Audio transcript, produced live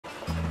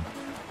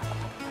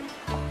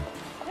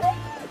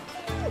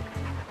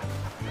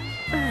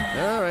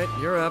Alright,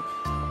 you're up.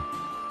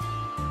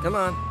 Come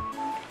on.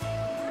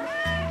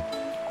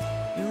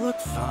 You look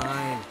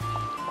fine.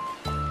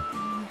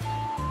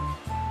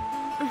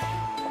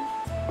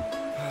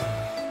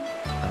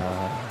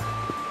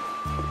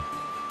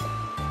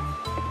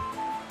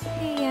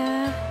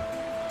 Yeah.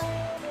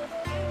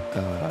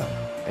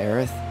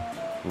 Aerith,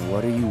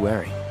 what are you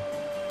wearing?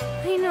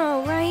 I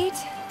know, right?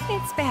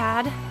 It's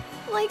bad.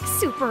 Like,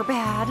 super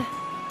bad.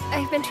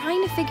 I've been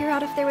trying to figure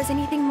out if there was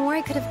anything more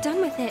I could have done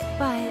with it,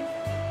 but...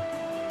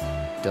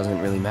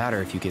 Doesn't really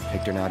matter if you get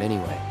picked or not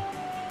anyway.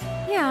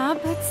 Yeah,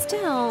 but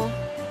still...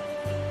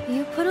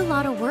 You put a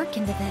lot of work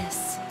into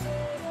this.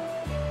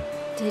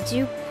 Did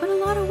you put a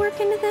lot of work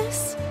into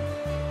this?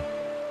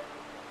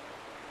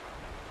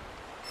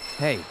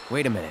 Hey,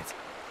 wait a minute.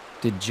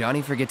 Did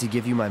Johnny forget to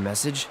give you my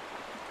message?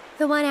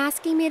 The one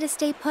asking me to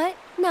stay put?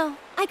 No,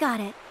 I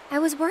got it. I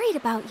was worried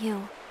about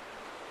you.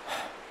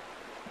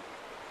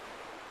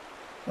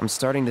 I'm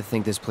starting to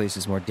think this place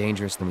is more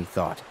dangerous than we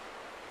thought.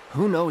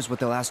 Who knows what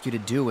they'll ask you to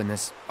do in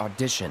this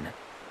audition?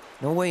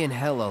 No way in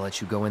hell I'll let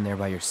you go in there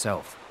by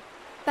yourself.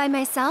 By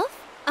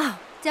myself? Oh,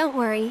 don't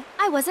worry.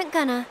 I wasn't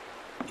gonna.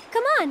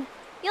 Come on,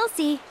 you'll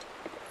see.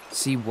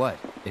 See what,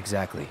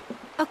 exactly?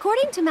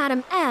 According to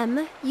Madam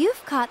M,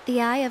 you've caught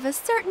the eye of a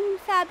certain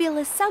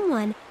fabulous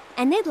someone,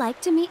 and they'd like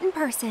to meet in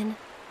person.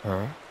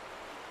 Huh?